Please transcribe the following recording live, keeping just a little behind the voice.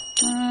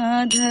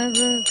माधव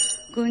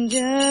कुंज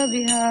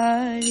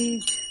बिहारी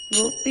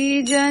गोपी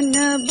जन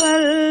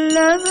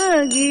बल्लभ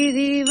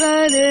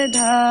गिरिवर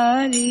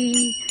धारी।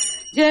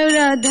 जय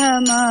राधा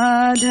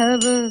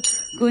माधव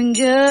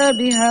कुंज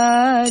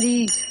बिहारी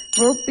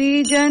गोपी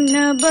जन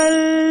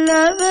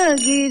बल्लभ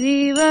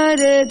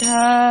गिरिवर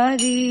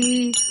धारी।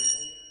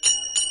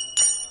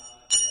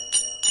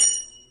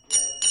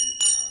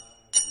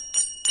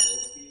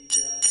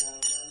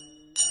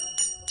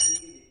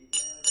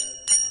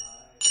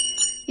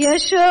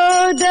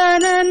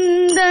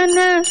 यशोदनंदन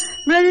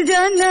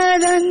ब्रजन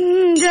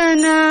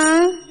रंजन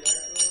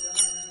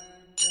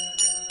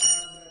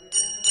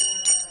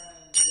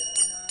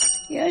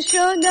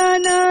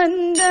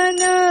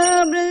यशोदनंदन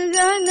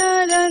ब्रजन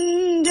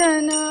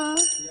रंजन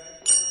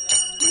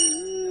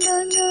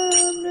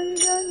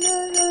ब्रजन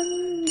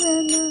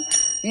रंजन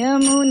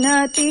यमुना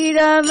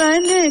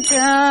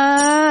तीरवनचारी।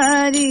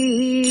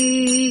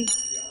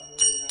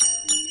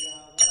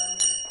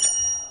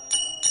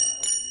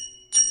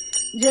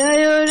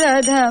 जय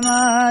राधा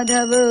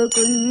माधव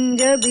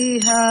कुंज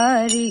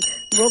बिहारी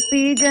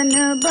गोपी जन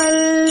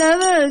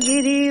बल्लभ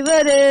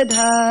गिरिवर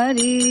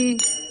धारी।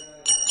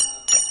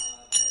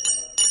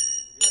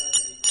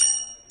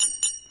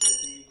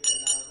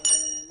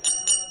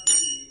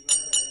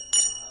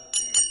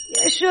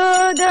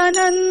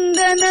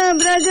 यशोदानंदन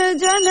ब्रज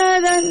जन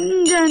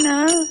रंजन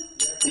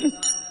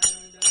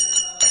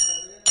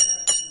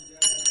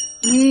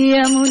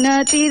यमुना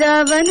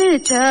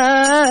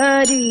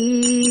तीरवनचारी।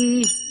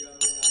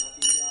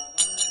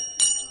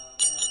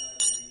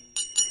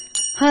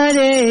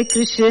 हरे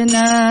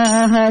कृष्णा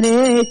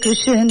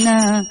कृष्णा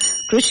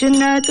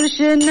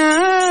कृष्णा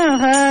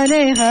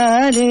हरे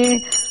हरे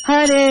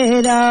हरे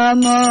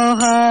राम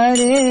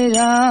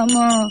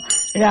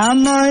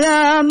राम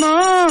राम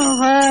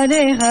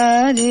हरे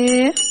हरे।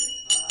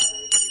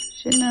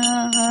 कृष्णा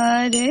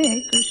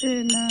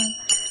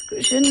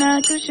कृष्णा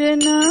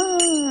कृष्णा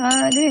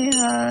हरे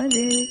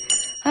हरे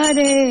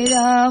हरे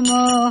राम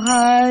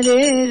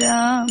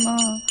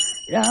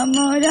राम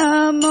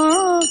राम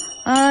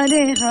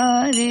हरे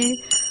हरे।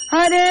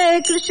 हरे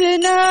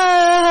कृष्णा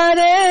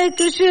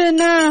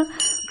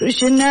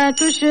कृष्णा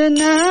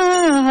कृष्णा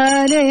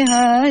हरे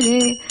हरे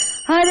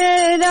हरे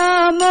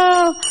राम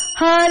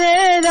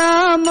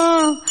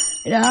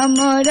राम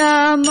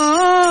राम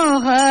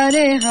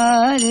हरे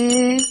हरे।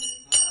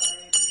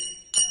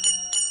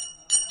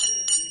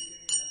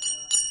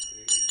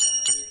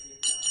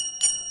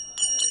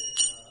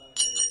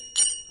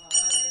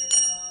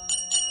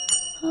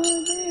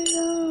 हरे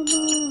राम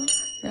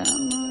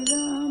राम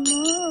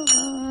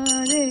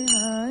हरे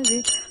हरे।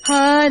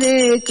 हरे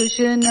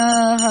कृष्णा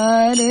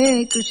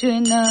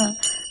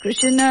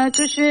कृष्णा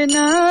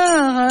कृष्णा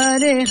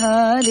हरे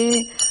हरे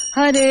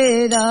हरे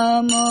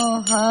राम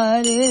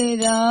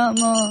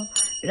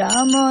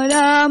राम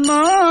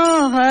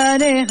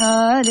हरे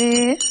हरे।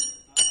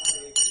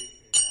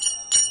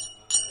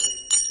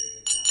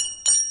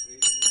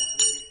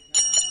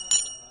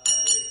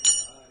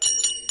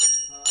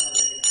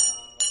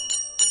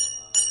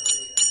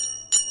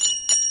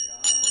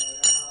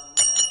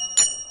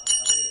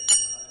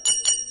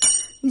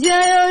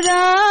 जय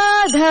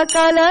राधा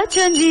काला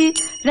चंजी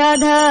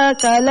राधा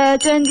काला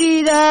चंजी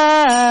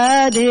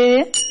राधे।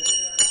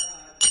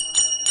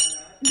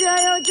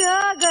 जय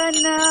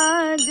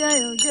जगन्नाथ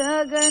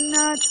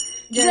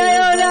जय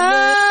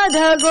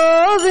राधा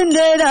गोविंद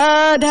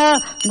राधे।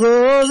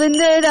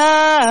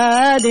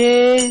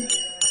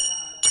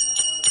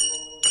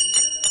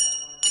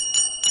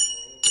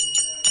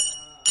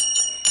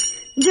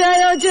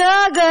 जय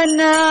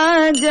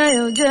जगन्नाथ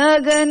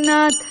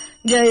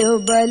जय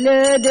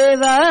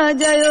बलदेवा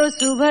जय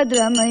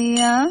सुभद्रा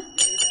मैया।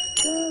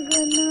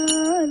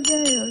 जगन्नाथ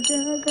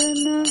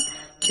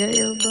जय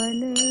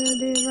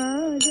बलदेवा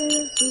जय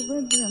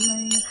सुभद्रा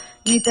मैया।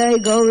 निताय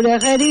गौर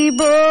हरि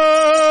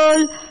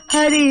बोल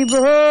हरि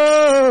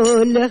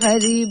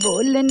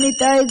बोल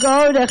निताय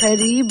गौर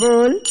हरि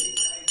बोल।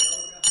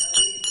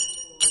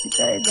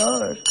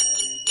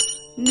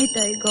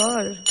 निताय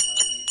गौर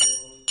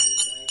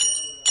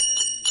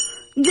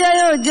जय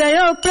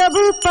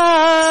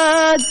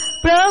प्रभुपाद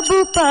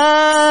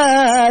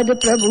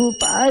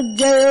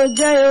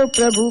जय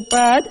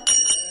प्रभुपाद।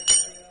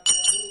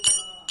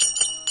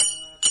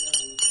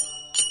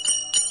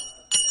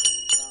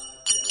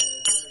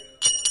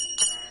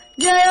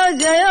 जय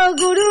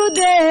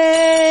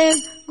गुरुदेव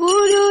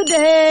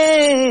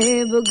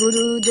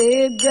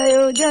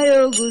जय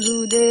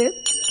गुरुदेव।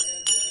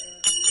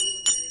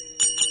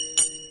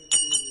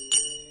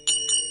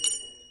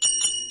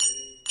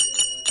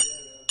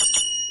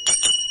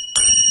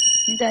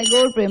 निताय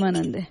गौर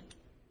प्रेमानंदे।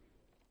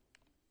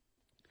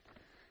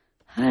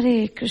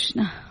 Hare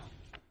Krishna.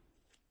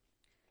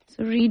 So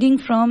reading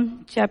from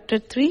chapter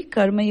 3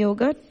 Karma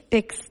Yoga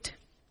text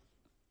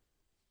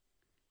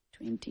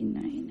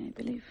 29 I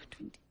believe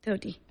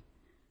 30.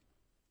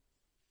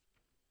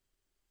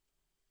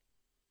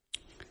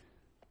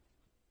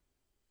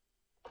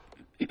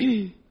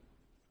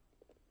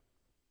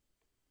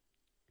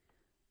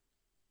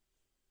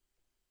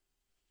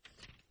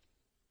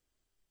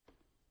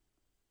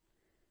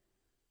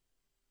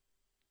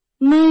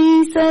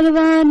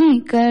 सर्वाणि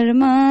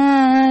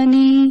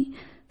कर्माणि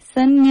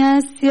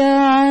संन्यस्य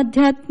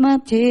आध्यात्म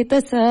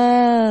चेतसा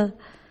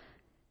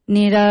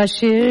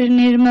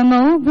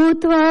निराशीर्निर्ममो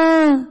भूत्वा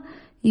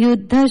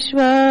युद्धस्व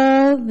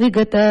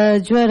विगत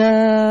ज्वरा.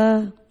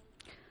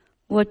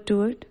 What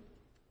word?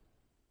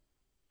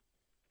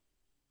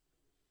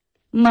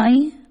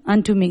 My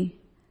unto me.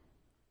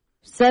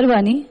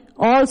 Sarvani,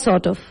 all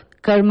sort of.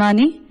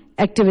 Karmani,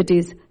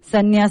 activities.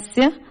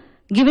 Sannyasya,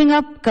 giving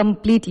up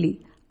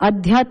completely.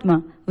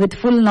 Adhyatma, with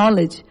full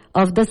knowledge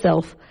of the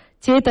self.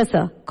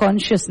 Chetasa,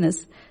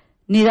 consciousness.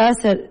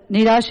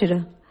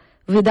 Nirashira,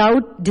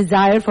 without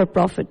desire for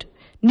profit.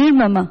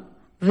 Nirmama,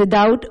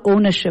 without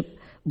ownership.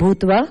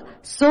 Bhutva,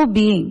 so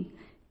being.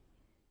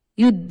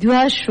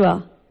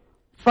 Yudhvashva,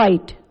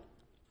 fight.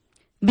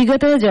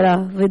 Bigata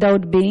jara,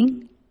 without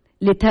being.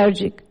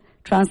 Lethargic.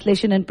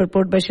 Translation and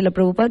purport by Srila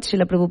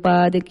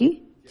Prabhupada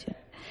ki.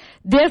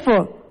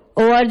 Therefore,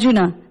 O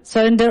Arjuna,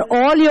 surrender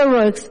all your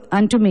works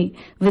unto me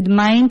with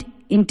mind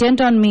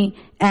intent on me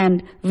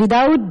and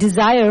without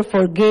desire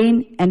for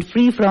gain and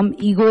free from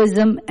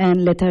egoism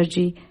and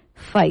lethargy.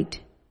 Fight.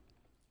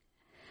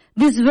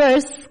 This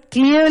verse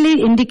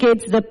clearly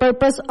indicates the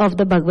purpose of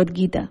the Bhagavad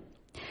Gita.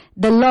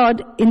 The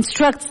Lord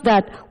instructs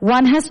that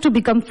one has to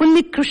become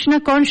fully Krishna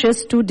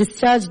conscious to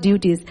discharge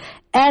duties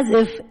as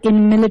if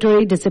in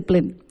military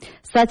discipline.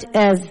 Such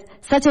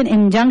an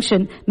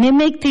injunction may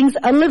make things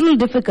a little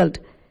difficult.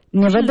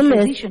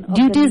 Nevertheless,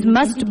 duties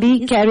must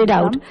be carried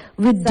out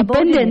with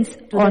dependence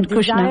on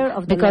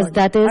Krishna because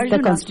that is the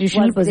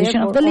constitutional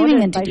position of the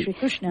living entity.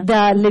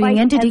 The living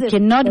entity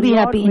cannot be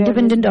happy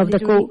independent of the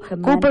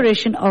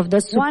cooperation of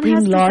the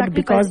Supreme Lord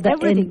because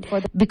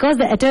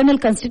the eternal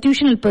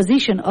constitutional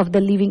position of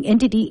the living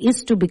entity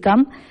is to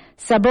become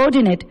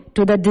subordinate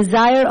to the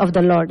desire of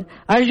the Lord.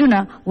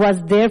 Arjuna was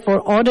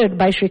therefore ordered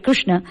by Sri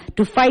Krishna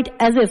to fight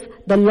as if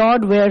the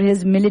Lord were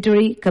his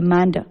military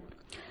commander.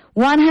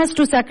 One has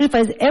to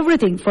sacrifice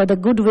everything for the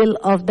goodwill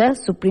of the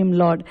Supreme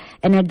Lord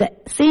and at the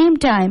same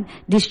time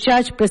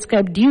discharge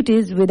prescribed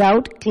duties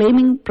without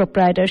claiming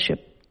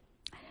proprietorship.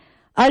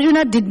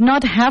 Arjuna did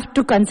not have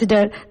to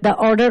consider the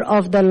order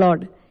of the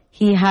Lord.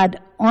 He had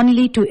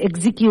only to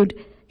execute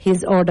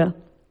his order.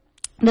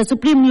 The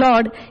Supreme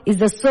Lord is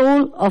the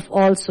soul of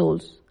all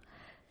souls.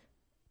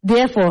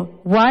 Therefore,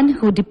 one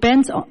who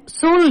depends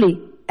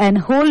solely and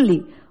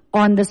wholly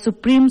on the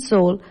Supreme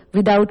Soul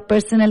without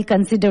personal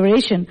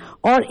consideration,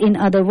 or in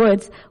other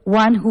words,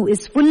 one who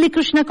is fully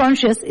Krishna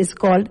conscious is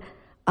called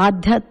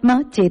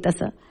Adhyatma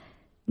Chetasa.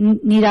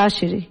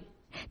 Nirashiri.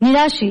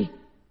 Nirashi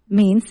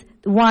means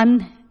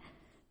one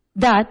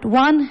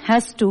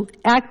has to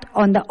act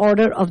on the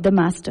order of the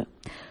Master.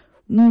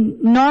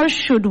 Nor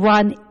should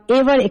one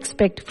ever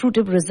expect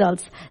fruitive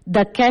results.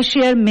 The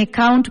cashier may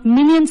count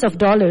millions of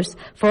dollars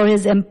for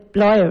his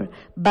employer,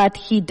 but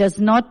he does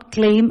not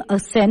claim a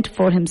cent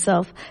for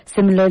himself.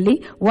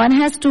 Similarly, one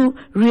has to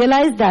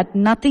realize that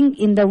nothing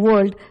in the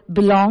world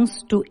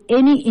belongs to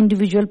any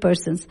individual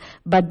persons,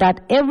 but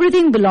that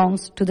everything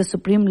belongs to the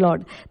Supreme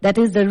Lord. That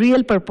is the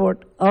real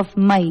purport of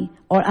Mai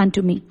or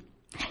unto me.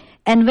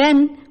 And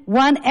when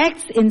one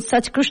acts in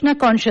such Krishna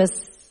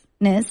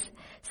consciousness,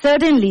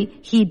 certainly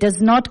he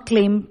does not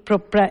claim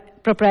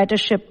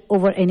proprietorship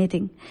over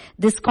anything.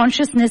 This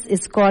consciousness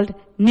is called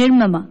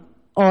nirmama,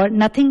 or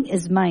nothing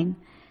is mine.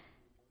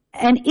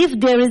 And if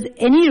there is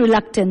any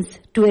reluctance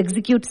to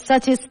execute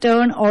such a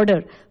stern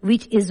order,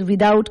 which is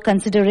without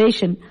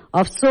consideration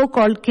of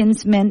so-called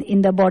kinsmen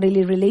in the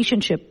bodily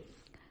relationship,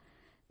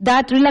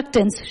 that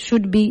reluctance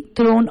should be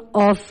thrown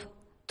off.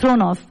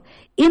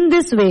 In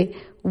this way,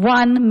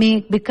 one may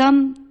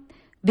become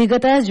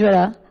vigata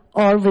jvara,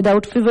 or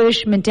without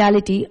feverish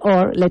mentality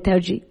or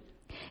lethargy.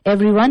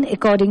 Everyone,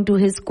 according to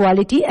his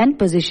quality and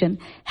position,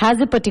 has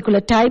a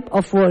particular type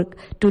of work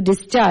to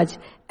discharge,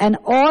 and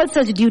all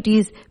such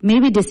duties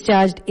may be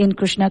discharged in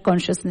Krishna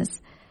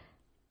consciousness.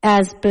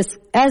 As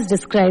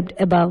described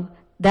above,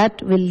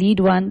 that will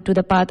lead one to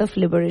the path of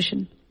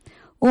liberation.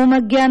 Om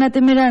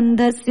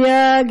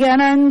Ajnanatimirandhasya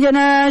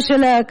Jnananjana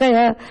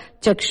Shalakaya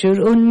Chakshur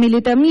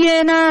Unmilitam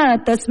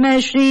Yena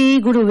Tasmai Shri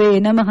Guruve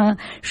Namaha.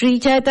 Shri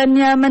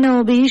Chaitanya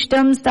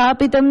Manobhishtam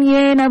Stapitam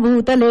Yena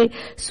Bhutale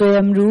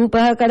Swayam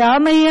Rupa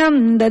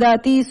Karamayam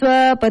Dadati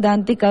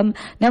Swapadantikam.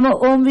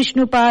 Namo Om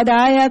Vishnu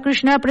Padaya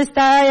Krishna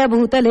Prastaya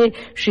Bhutale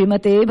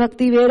Srimate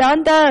Bhakti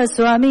Vedanta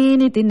Swami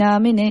Niti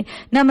Namine.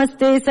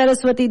 Namaste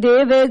Saraswati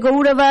Deve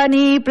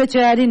Gauravani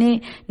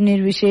Pracharine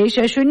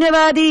Nirvishesha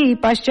Shunyavadi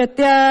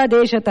Paschatya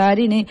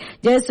Deshatarine.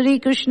 Jai Shri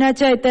Krishna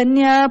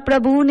Chaitanya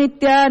Prabhu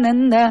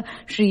Nityananda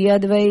Shri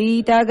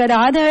Advaita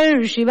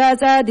Gadadhar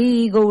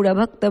Shivasadi Gaura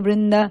Bhakta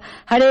Vrinda.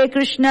 Hare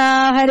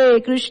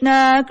Krishna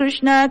Krishna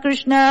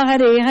Krishna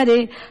Hare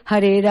Hare,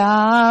 Hare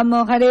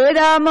Rama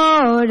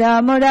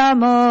Rama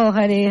Rama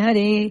Hare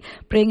Hare.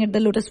 Praying at the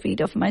lotus feet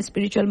of my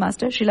spiritual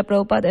master Srila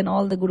Prabhupada and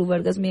all the Guru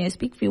Vargas, may I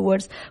speak few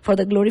words for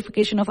the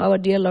glorification of our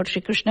dear Lord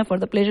Shri Krishna, for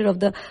the pleasure of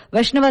the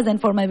Vaishnavas and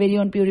for my very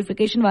own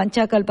purification.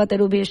 Vancha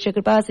kalpatarubhyascha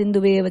kripa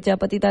sindhuve vacha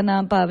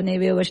patitanam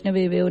pavaneve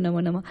vaishnaveve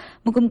namo namo.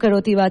 Mukum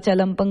karoti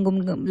vachalam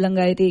pangum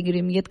Langayate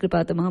Girim Yat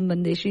Kripatamaham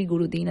Bande Shri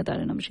Guru Dina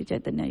Taranam Shri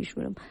Chaitanya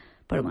Ishwaram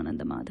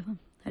Paramananda Madhavam.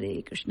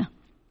 Hare Krishna.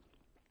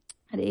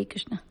 Hare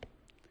Krishna.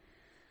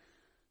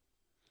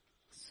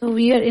 So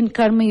we are in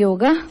Karma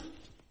Yoga,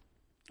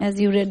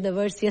 as you read the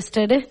verse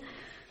yesterday.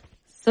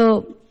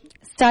 So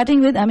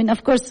starting with,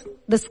 of course,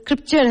 the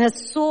scripture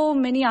has so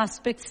many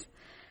aspects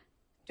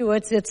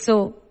towards it,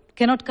 so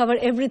cannot cover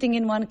everything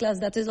in one class.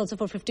 That is also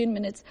for 15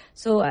 minutes.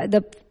 So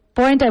the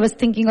point I was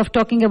thinking of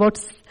talking about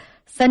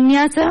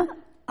sannyasa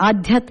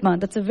adhyatma.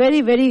 That's a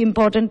very, very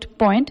important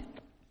point.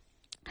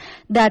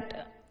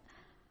 That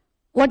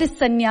what is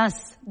sannyas?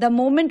 The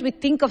moment we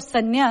think of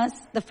sannyas,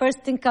 the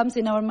first thing comes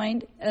in our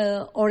mind,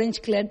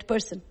 orange-clad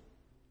person.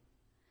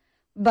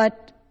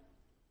 But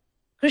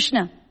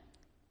Krishna,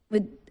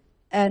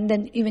 and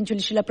then eventually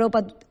Srila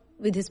Prabhupada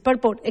with his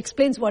purport,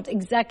 explains what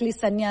exactly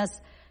sannyas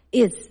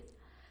is.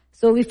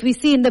 So if we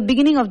see in the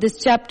beginning of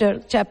this chapter,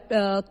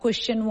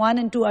 question 1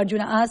 and 2,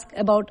 Arjuna ask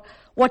about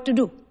what to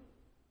do.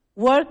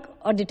 Work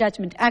or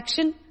detachment,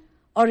 action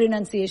or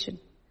renunciation,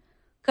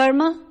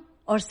 karma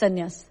or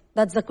sannyas.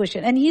 That's the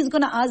question. And he's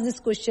going to ask this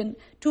question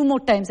 2 more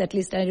times at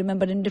least, I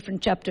remember, in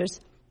different chapters.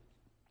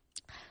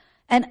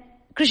 And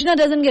Krishna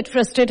doesn't get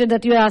frustrated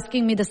that you're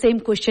asking me the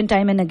same question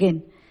time and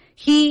again.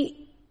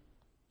 He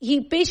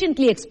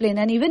patiently explained,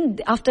 and even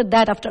after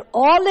that, after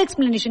all the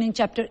explanation in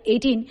chapter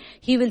 18,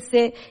 he will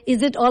say,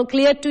 is it all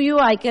clear to you?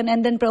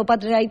 And then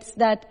Prabhupada writes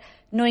that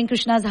knowing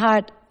Krishna's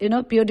heart,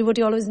 pure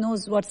devotee always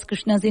knows what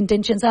Krishna's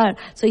intentions are.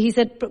 So he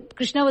said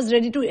Krishna was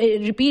ready to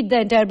repeat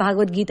the entire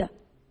Bhagavad Gita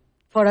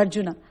for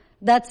Arjuna.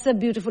 That's a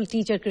beautiful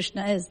teacher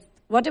Krishna is.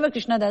 Whatever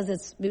Krishna does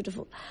is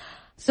beautiful.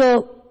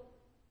 So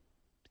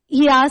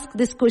he asked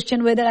this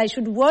question whether I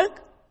should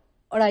work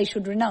or I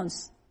should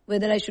renounce,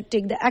 whether I should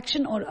take the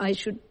action or I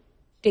should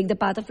take the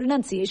path of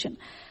renunciation.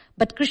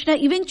 But Krishna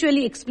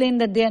eventually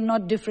explained that they are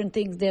not different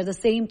things, they are the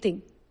same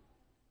thing.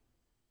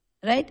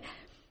 Right?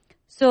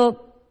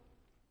 So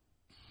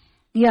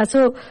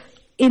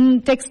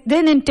in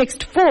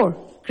text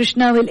 4,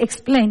 Krishna will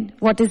explain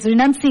what is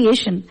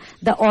renunciation,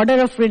 the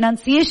order of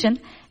renunciation,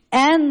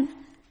 and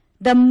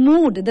the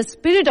mood, the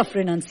spirit of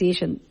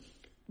renunciation.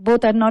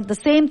 Both are not the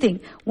same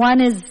thing.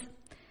 One is,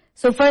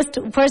 so first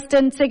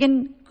and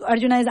second,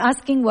 Arjuna is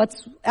asking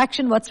what's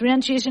action, what's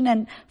renunciation,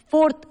 and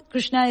fourth,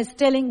 Krishna is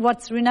telling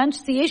what's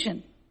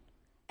renunciation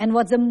and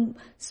what's the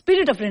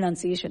spirit of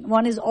renunciation.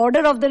 One is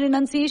order of the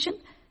renunciation,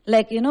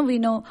 like, we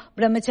know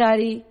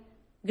brahmachari,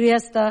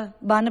 grihastha,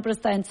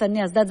 banaprastha and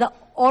sannyas. That's the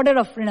order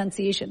of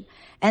renunciation.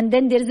 And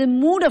then there is a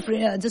mood of,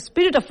 the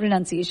spirit of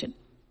renunciation.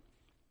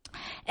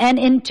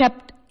 And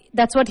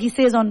that's what he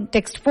says on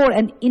text 4.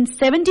 And in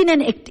 17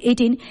 and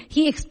 18,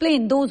 he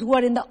explained those who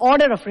are in the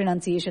order of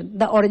renunciation,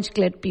 the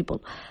orange-clad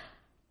people.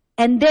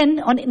 And then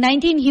on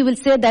 19, he will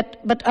say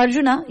that, but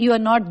Arjuna, you are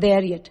not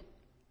there yet.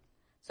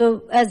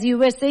 So as you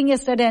were saying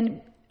yesterday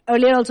and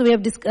earlier also we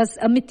have discussed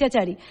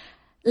Mithyachari.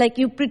 Like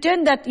you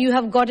pretend that you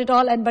have got it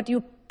all, but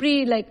you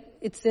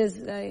it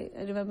says, I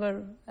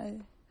remember,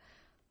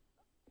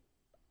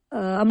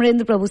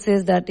 Amarendra Prabhu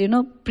says that,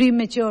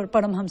 premature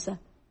Paramhamsa.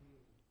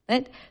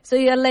 Right? So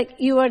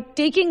you are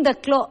taking the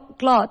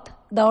cloth,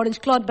 the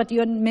orange cloth, but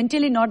you are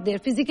mentally not there.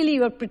 Physically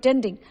you are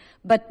pretending,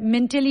 but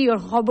mentally you are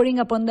hovering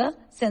upon the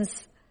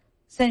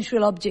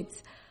sensual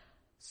objects.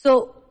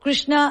 So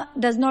Krishna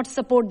does not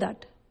support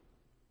that.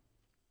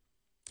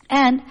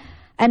 And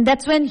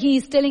that's when he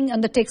is telling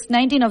on the text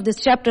 19 of this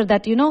chapter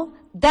that,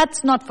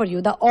 that's not for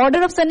you. The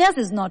order of sannyas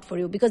is not for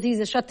you because he is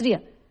a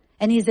Kshatriya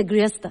and he is a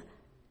Grihastha.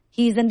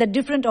 He is in the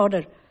different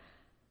order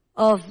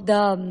of the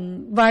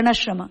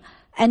Varnashrama.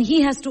 And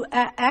he has to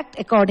act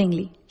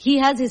accordingly. He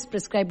has his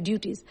prescribed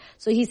duties.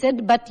 So he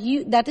said, but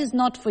that is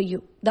not for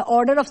you. The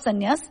order of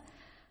sannyas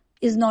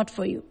is not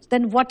for you.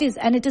 Then what is?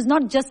 And it is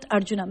not just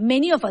Arjuna.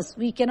 Many of us,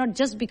 we cannot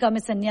just become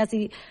a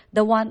sannyasi,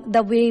 the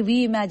way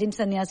we imagine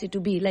sannyasi to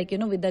be,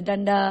 with the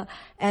danda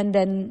and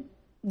then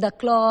the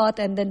cloth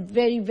and then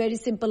very, very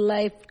simple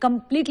life,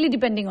 completely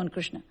depending on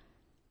Krishna.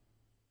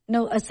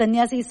 No, a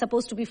sannyasi is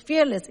supposed to be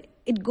fearless.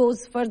 It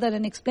goes further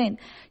and explain.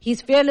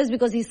 He's fearless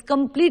because he's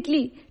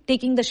completely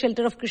taking the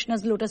shelter of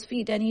Krishna's lotus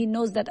feet and he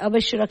knows that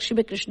Avashya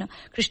Rakshibe Krishna.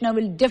 Krishna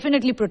will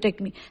definitely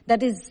protect me.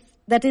 That is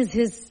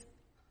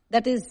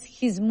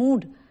his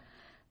mood.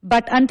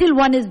 But until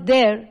one is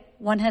there,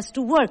 one has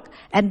to work.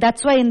 And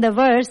that's why in the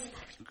verse,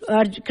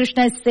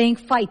 Krishna is saying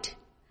fight.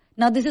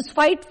 Now this is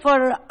fight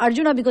for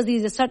Arjuna because he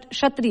is a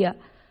Kshatriya.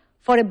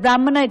 For a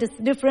Brahmana it is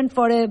different,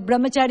 for a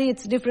Brahmachari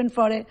it's different,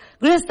 for a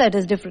Grihastha it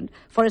is different.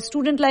 For a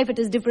student life it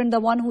is different, the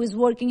one who is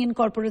working in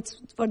corporates,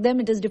 for them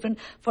it is different.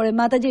 For a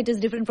Mataji it is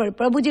different, for a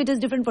Prabhuji it is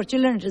different, for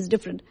children it is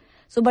different.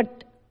 So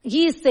but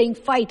he is saying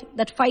fight,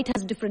 that fight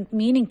has different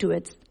meaning to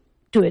it.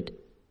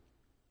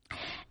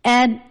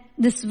 And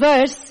this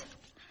verse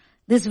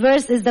is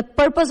the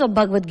purpose of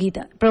Bhagavad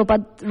Gita.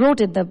 Prabhupada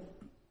wrote it, the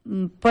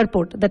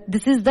purport, that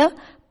this is the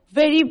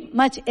very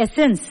much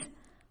essence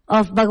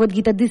of Bhagavad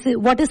Gita. This is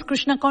what is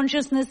Krishna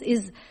consciousness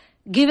is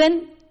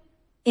given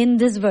in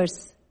this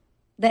verse.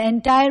 The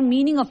entire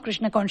meaning of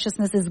Krishna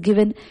consciousness is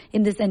given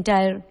in this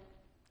entire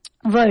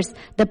verse,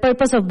 the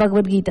purpose of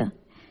Bhagavad Gita.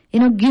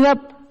 Give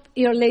up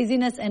your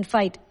laziness and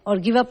fight, or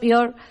give up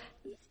your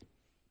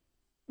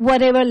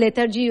whatever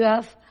lethargy you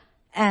have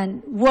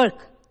and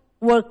work.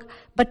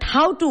 But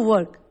how to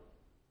work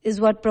is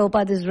what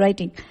Prabhupada is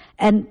writing.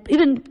 And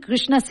even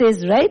Krishna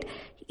says, right?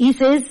 He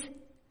says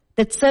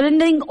that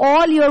surrendering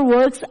all your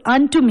works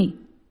unto me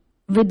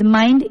with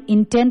mind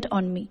intent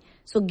on me.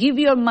 So give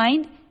your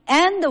mind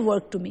and the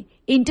work to me,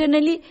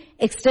 internally,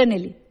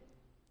 externally.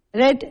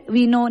 Right?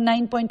 We know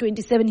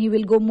 9.27, he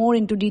will go more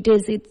into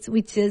details,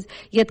 which says,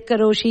 Yat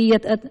karoshi,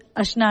 yat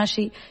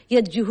ashnashi,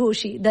 yat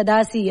juhoshi,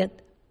 dadasi yat.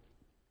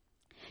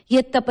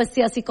 Yat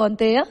tapasyasi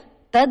kaunteya,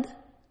 tad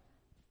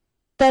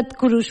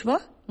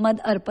kurushva, mad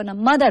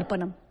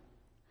arpanam.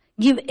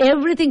 Give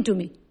everything to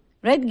me.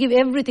 Right? Give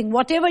everything.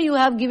 Whatever you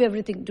have, give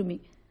everything to me.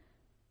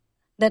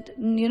 That,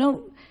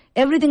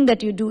 everything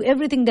that you do,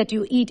 everything that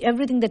you eat,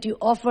 everything that you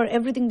offer,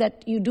 everything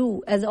that you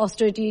do as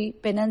austerity,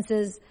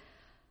 penances,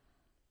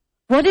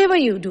 whatever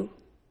you do,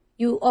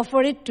 you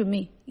offer it to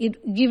me. You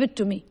give it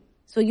to me.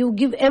 So you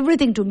give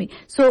everything to me.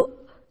 So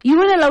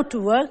you are allowed to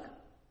work,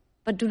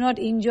 but do not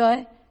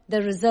enjoy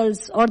the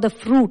results or the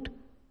fruit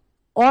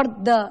or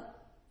the,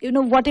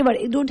 whatever.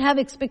 You don't have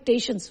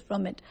expectations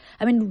from it.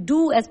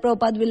 Do as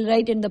Prabhupada will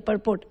write in the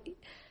purport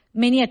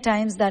many a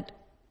times, that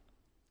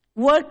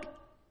work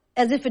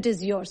as if it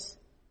is yours.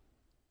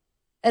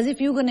 As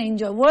if you're going to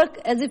enjoy. Work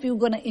as if you're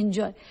going to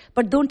enjoy.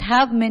 But don't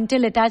have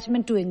mental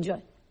attachment to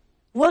enjoy.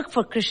 Work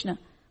for Krishna.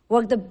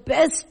 Work the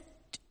best,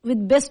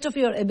 with best of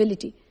your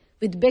ability,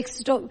 with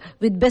best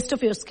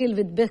of your skill,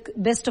 with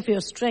best of your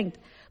strength.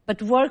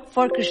 But work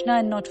for Krishna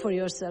and not for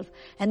yourself.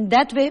 And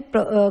that way,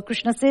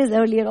 Krishna says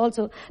earlier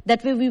also,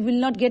 that way we will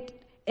not get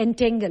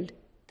entangled.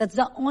 That's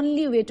the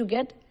only way to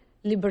get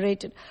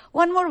liberated.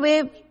 One more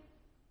way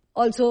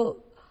also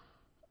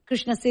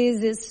Krishna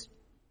says is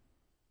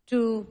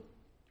to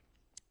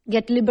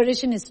get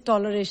liberation is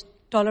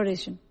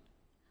toleration.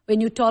 When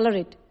you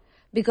tolerate.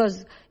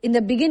 Because in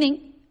the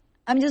beginning,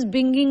 I'm just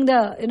bringing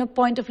the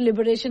point of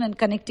liberation and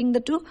connecting the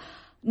two.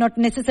 Not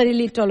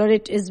necessarily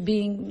tolerate is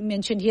being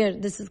mentioned here.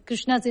 This is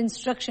Krishna's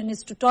instruction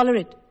is to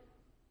tolerate.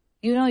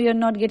 You're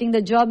not getting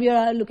the job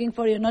you're looking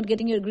for, you're not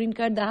getting your green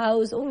card, the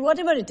house, or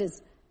whatever it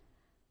is.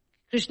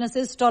 Krishna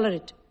says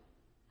tolerate.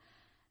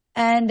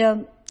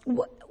 And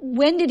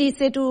when did he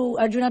say to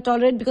Arjuna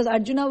tolerate? Because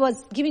Arjuna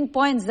was giving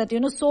points that,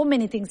 so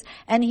many things.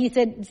 And he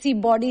said, see,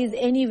 body is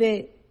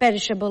anyway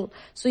perishable.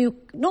 So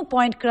no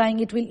point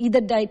crying, it will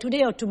either die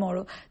today or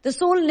tomorrow. The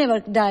soul never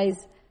dies.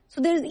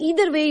 So there is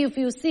either way, if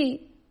you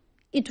see,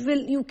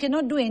 you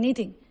cannot do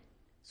anything.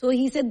 So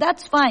he said,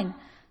 that's fine.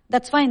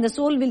 That's fine. The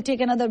soul will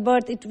take another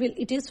birth.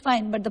 It is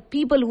fine. But the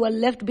people who are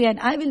left behind,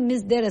 I will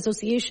miss their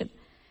association.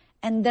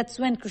 And that's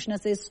when Krishna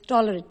says,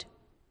 tolerate.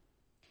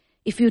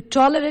 If you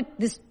tolerate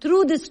this,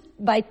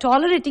 by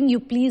tolerating, you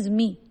please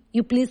me.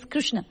 You please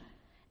Krishna.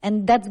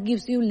 And that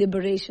gives you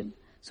liberation.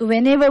 So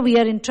whenever we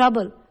are in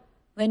trouble,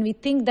 when we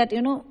think that,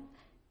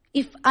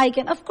 if I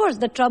can, of course,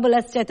 the trouble,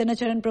 as Chaitanya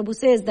Charan Prabhu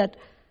says, that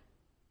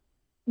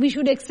we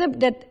should accept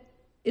that,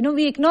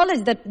 we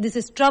acknowledge that this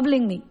is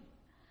troubling me.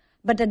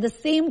 But at the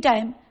same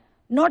time,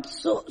 not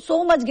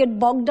so much get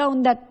bogged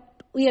down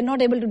that we are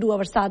not able to do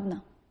our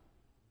sadhana.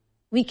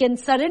 We can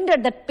surrender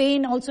that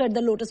pain also at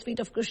the lotus feet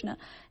of Krishna.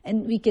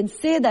 And we can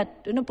say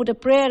that, put a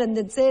prayer and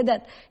then say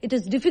that it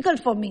is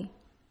difficult for me,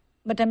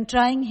 but I'm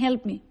trying,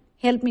 help me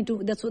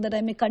so that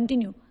I may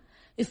continue.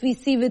 If we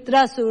see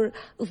Vitrasur,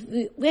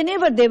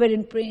 whenever they were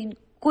in pain,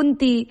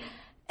 Kunti,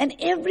 and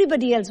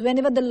everybody else,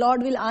 whenever the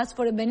Lord will ask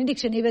for a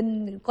benediction,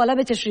 even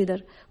Kolabecha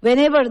Sridhar,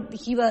 whenever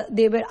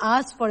they were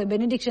asked for a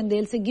benediction,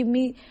 they'll say,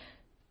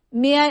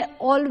 may I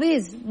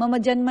always, Mama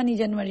Janmani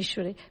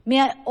Janmarishware,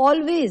 may I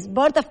always,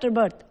 birth after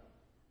birth,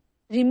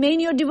 remain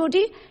your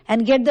devotee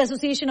and get the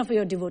association of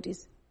your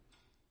devotees.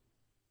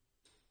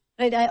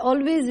 Right? I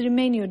always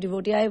remain your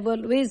devotee. I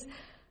will always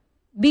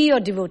be your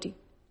devotee.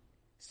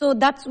 So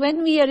that's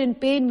when we are in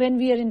pain, when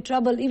we are in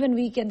trouble, even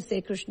we can say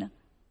Krishna.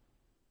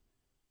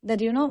 That,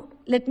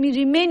 let me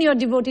remain your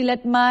devotee.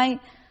 Let my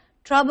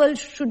trouble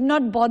should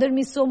not bother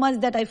me so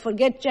much that I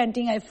forget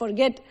chanting, I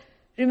forget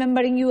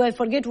remembering you, I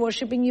forget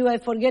worshipping you, I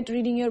forget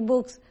reading your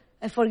books,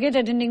 I forget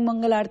attending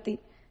Mangal Arti.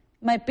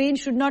 My pain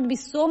should not be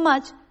so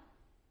much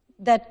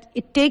that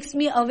it takes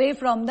me away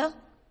from the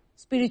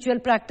spiritual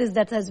practice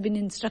that has been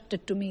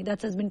instructed to me,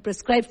 that has been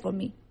prescribed for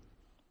me.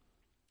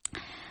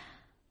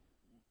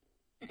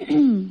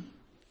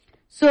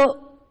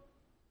 So,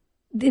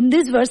 in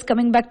this verse,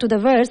 coming back to the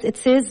verse, it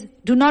says,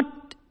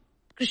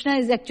 Krishna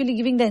is actually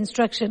giving the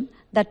instruction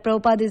that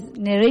Prabhupada is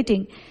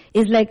narrating,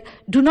 is like,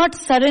 do not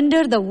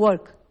surrender the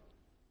work.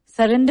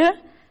 Surrender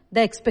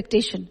the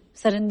expectation.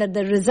 Surrender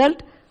the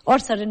result or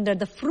surrender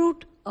the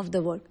fruit of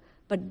the work.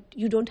 But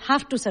you don't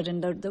have to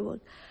surrender the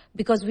work.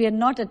 Because we are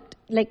not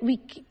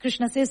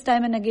Krishna says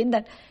time and again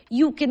that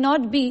you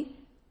cannot be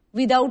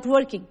without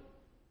working.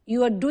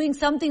 You are doing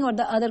something or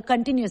the other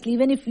continuously.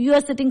 Even if you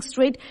are sitting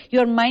straight,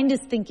 your mind is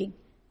thinking,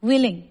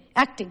 willing,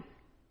 acting.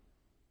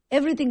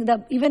 Everything,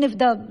 even if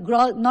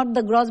not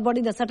the gross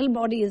body, the subtle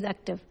body is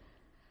active.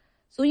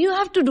 So you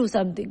have to do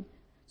something.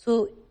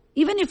 So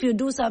even if you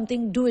do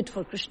something, do it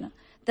for Krishna.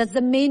 That's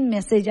the main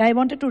message. I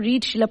wanted to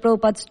read Srila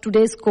Prabhupada's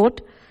today's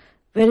quote,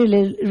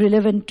 very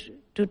relevant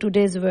to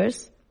today's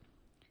verse.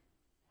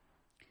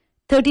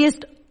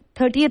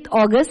 30th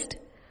August,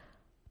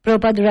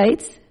 Prabhupada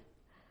writes,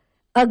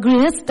 a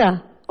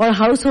grihastha or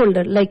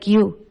householder like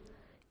you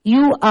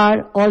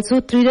are also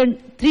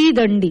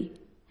tridandi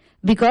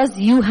because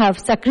you have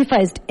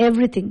sacrificed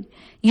everything,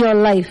 your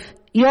life,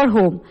 your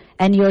home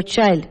and your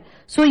child.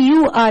 So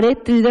you are a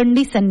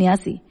tridandi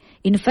sannyasi.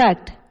 In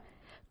fact,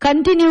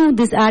 continue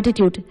this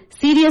attitude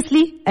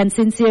seriously and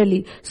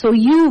sincerely, so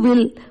you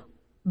will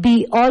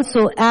be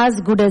also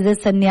as good as a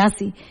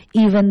sannyasi,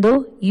 even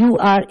though you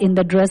are in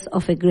the dress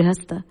of a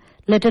grihastha.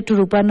 Letter to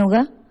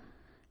Rupanuga,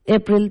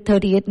 April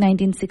 38,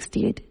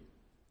 1968.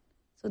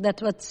 So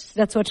that's what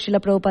Srila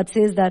Prabhupada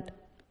says, that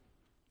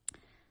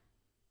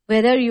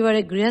whether you are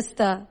a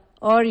grihastha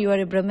or you are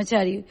a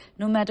brahmachari,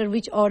 no matter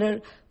which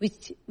order,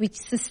 which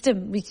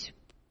system,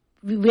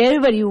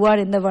 wherever you are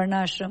in the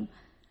varna ashram,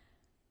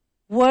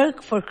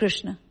 work for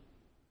Krishna.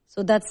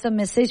 So that's the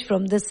message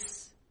from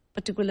this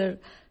particular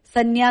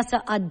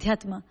sannyasa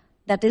adhyatma.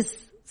 That is,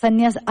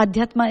 sannyasa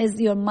adhyatma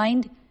is your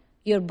mind,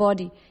 your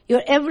body,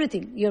 your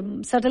everything, your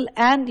subtle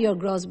and your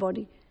gross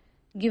body.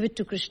 Give it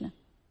to Krishna.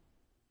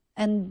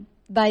 And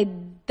by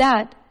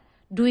that,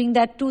 doing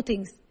that two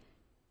things,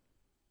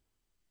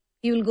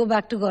 you will go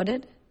back to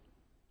Godhead.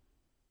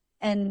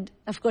 And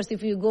of course,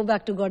 if you go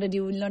back to Godhead,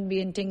 you will not be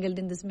entangled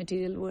in this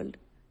material world.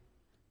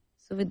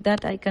 So with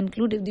that, I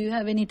conclude. Do you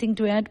have anything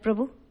to add,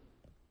 Prabhu?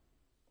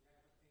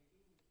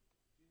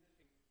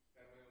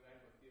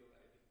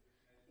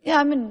 Yeah,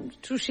 I mean,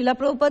 through Srila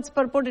Prabhupada's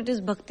purport, it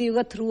is Bhakti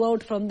Yoga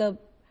throughout from the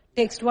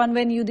text one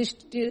when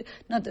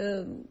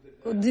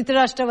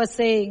Dhritarashtra was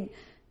saying,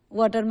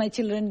 what are my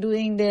children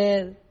doing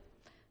there?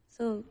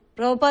 So,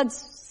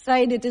 Prabhupada's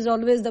side, it is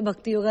always the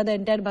Bhakti Yoga, the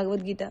entire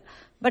Bhagavad Gita.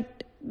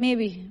 But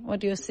maybe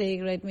what you're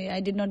saying, right? I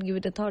did not give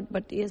it a thought,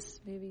 but yes,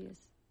 maybe yes.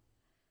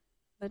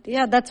 But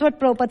yeah, that's what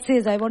Prabhupada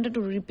says. I wanted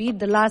to repeat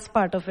the last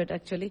part of it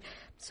actually.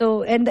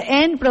 So in the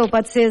end,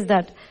 Prabhupada says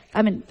that,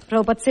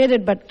 Prabhupada said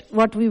it, but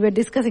what we were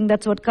discussing,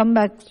 that's what come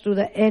back to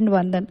the end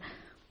one then.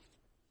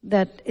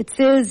 That it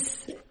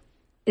says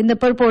in the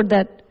purport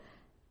that,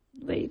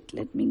 wait,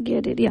 let me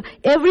get it. Yeah.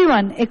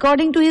 Everyone,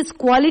 according to his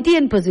quality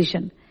and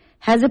position,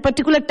 has a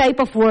particular type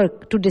of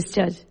work to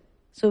discharge.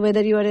 So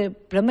whether you are a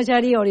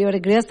brahmachari or you are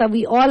a grihastha,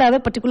 we all have a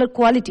particular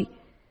quality.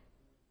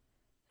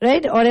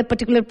 Right? Or a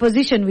particular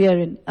position we are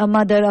in. A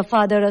mother, a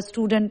father, a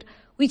student,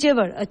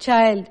 whichever, a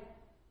child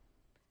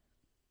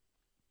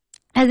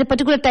has a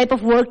particular type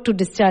of work to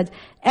discharge.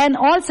 And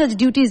all such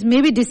duties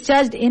may be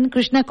discharged in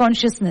Krishna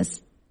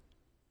consciousness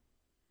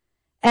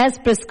as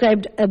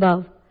prescribed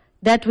above.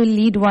 That will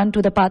lead one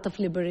to the path of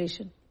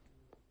liberation.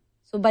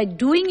 So by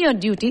doing your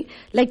duty,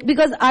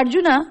 because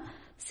Arjuna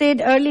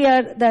said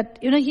earlier that,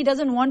 he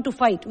doesn't want to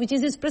fight, which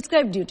is his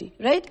prescribed duty,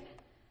 right?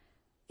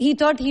 He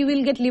thought he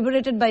will get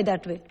liberated by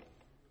that way.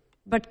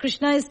 But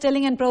Krishna is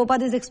telling, and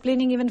Prabhupada is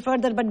explaining even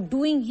further, but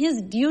doing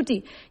his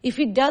duty, if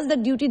he does the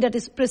duty that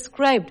is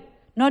prescribed,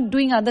 not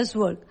doing others'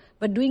 work,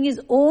 but doing his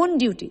own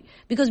duty,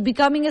 because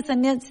becoming a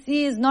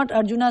sannyasi is not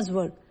Arjuna's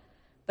work,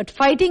 but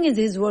fighting is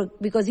his work,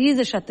 because he is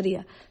a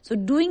Kshatriya. So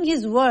doing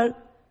his work,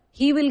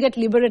 he will get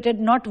liberated,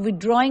 not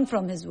withdrawing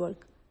from his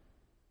work.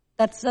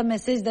 That's the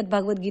message that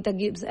Bhagavad Gita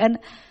gives. And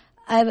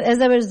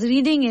as I was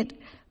reading it,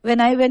 when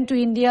I went to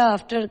India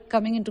after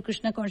coming into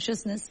Krishna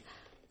consciousness,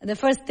 the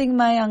first thing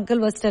my uncle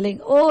was telling,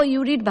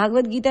 you read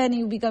Bhagavad Gita and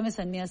you become a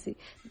sannyasi.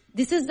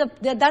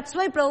 That's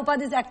why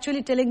Prabhupada is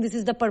actually telling this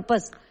is the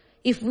purpose.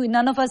 If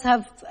none of us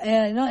have,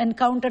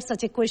 encountered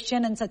such a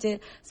question and such a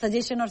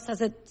suggestion or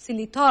such a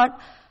silly thought,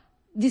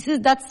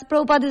 that's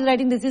Prabhupada is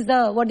writing, this is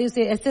the,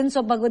 essence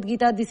of Bhagavad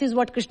Gita. This is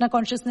what Krishna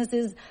consciousness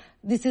is.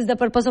 This is the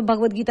purpose of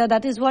Bhagavad Gita.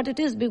 That is what it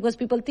is, because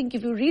people think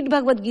if you read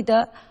Bhagavad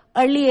Gita,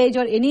 early age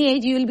or any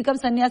age, you will become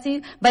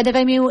sannyasi by the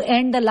time you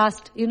end the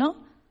last,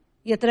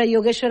 Yatra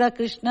Yogeshwara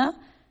Krishna,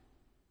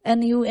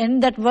 and you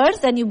end that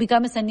verse and you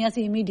become a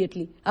sannyasi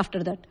immediately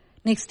after that.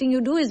 Next thing you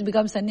do is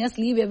become sannyas,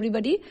 leave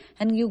everybody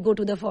and you go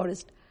to the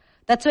forest.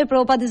 That's why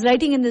Prabhupada is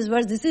writing in this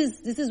verse, this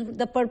is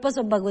the purpose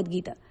of Bhagavad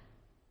Gita.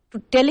 To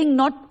telling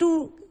not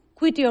to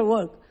quit your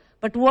work,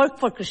 but work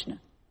for Krishna.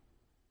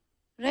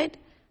 Right?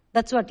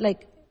 That's what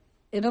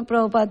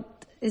Prabhupada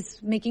is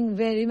making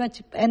very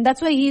much, and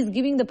that's why he is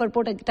giving the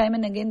purport time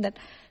and again that.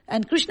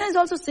 And Krishna is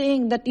also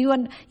saying that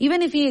even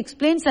if he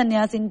explains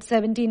sannyas in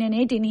 17 and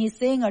 18, he is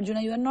saying,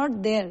 Arjuna, you are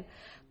not there.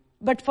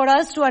 But for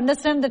us to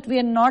understand that we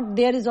are not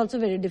there is also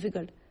very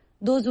difficult.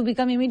 Those who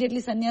become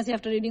immediately sannyasi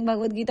after reading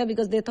Bhagavad Gita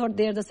because they thought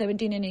they are the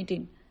 17 and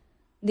 18.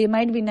 They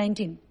might be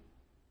 19.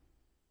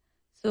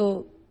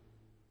 So,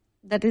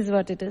 that is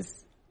what it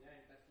is.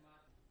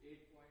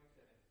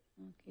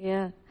 Okay,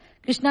 yeah.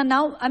 Krishna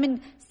now,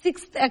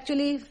 sixth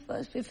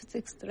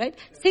right?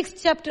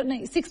 Sixth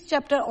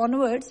chapter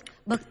onwards,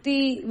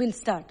 bhakti will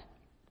start.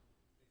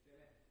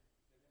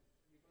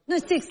 No,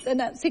 sixth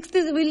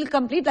will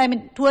complete,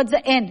 towards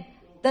the end.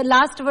 The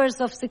last verse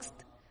of sixth.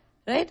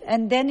 right?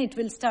 And then it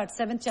will start,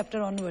 7th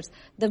chapter onwards.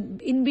 The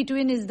in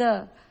between is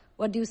the,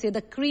 what do you say,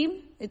 the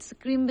cream? It's a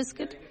cream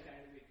biscuit?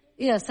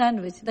 Yeah,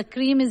 sandwich. The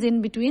cream is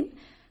in between.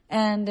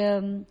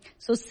 And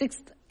so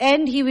 6th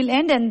end, he will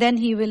end, and then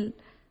he will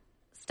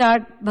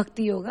start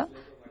Bhakti Yoga.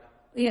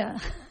 Yeah.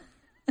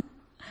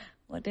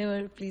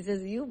 Whatever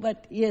pleases you,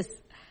 but yes.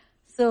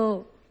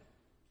 So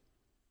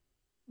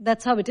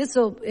that's how it is.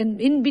 So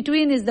in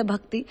between is the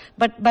bhakti,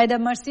 but by the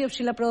mercy of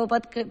Srila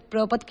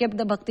Prabhupada kept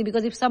the bhakti,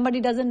 because if somebody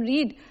doesn't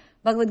read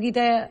Bhagavad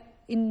Gita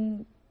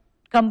in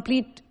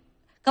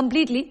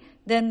completely,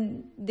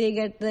 then they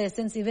get the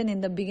essence even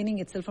in the beginning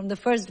itself, from the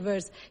first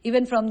verse,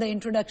 even from the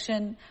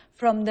introduction,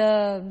 from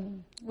the,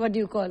 what do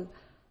you call,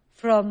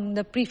 from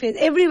the preface,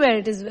 everywhere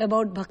it is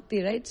about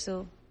bhakti, right?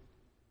 So,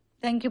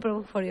 thank you,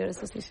 Prabhu, for your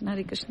association.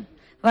 Hare Krishna.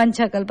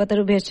 Vancha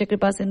kalpatarubhyascha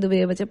kripa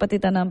sindhubheva cha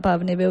patitanam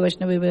pavnebhyo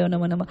vaishnavebhyo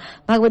namo namah.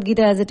 Bhagavad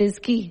Gita as it is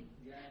ki.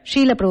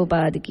 Srila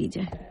Prabhupada ki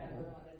jai.